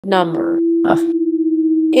number of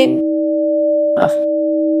in of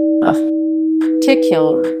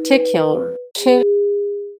particular to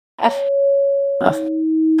f of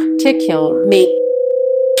particular make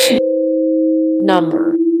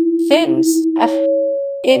number things f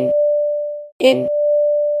in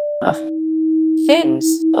of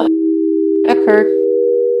things occur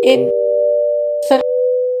in the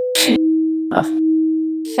of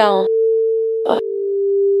fell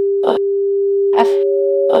f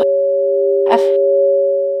f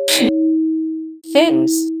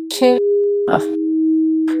things to of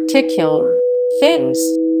particular things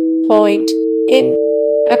point in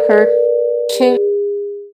occur to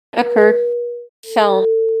occur fell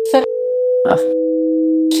the of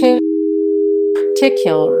to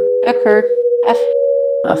particular occur f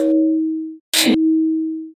of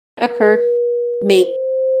occur make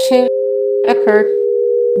to occur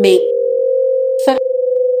make the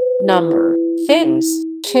number things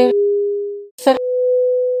to the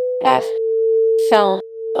f fell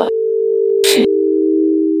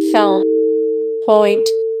fell point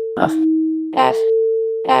of f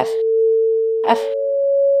f f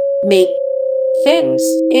make things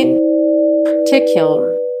in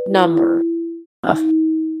particular number of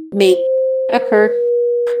make occur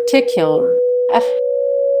particular f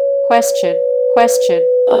question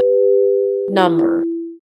number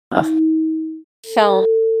of fell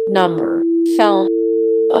number fell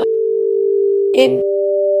in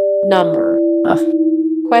number of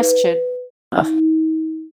question of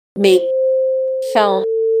make fell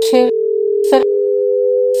to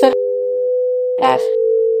the f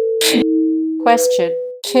question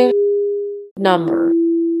to number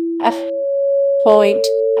f point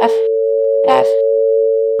f f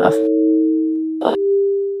of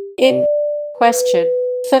in question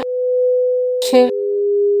the to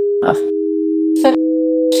of the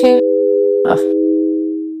to of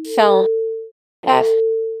fell f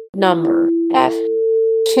number f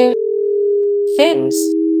to things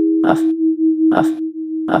of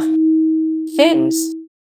of things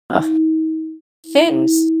of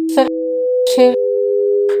things the to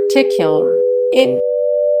particular in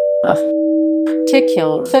of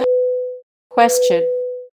particular the question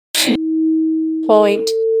point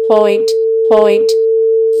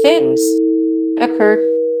things occur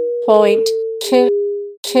point to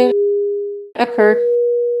occur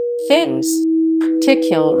things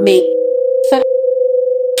particular make the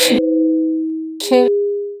to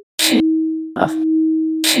of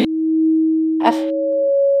f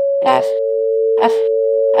f f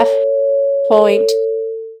f point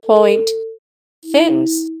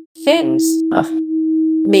things of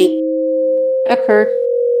make occur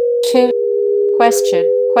to question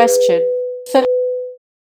the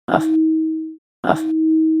of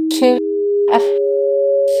to f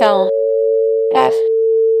fell f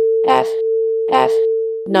f f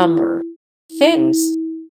number things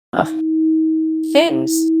of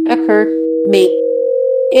things occur make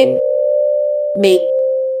in make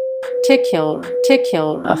particular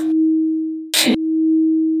of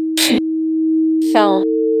fell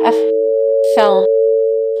f fell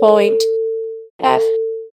point f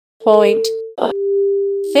point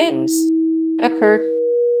things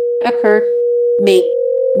occur make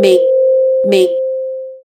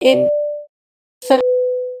in the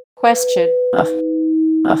question of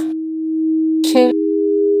to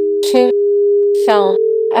fell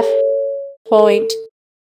f point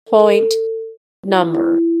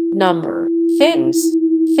number things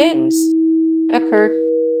occur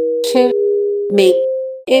to make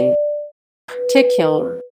in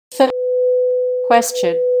particular the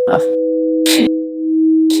question of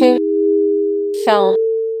to fell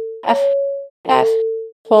f f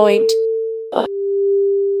point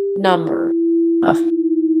number of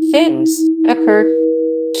things occur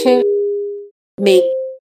to make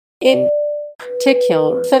in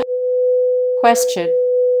particular the question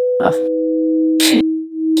of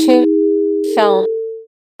to fell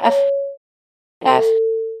f f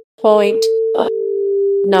point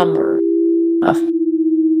number of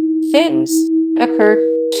things occur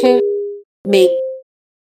to make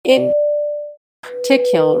in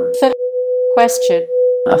particular the question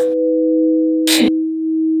of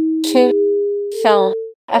to fell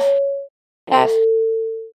f f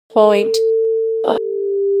point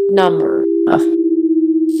number of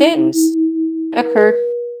things occur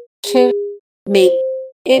to make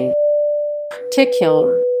in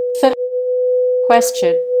particular the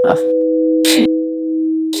question of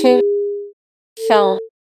to fell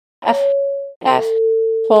f f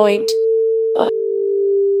point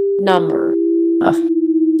number of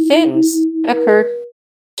things occur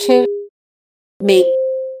to make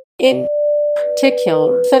in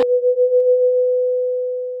particular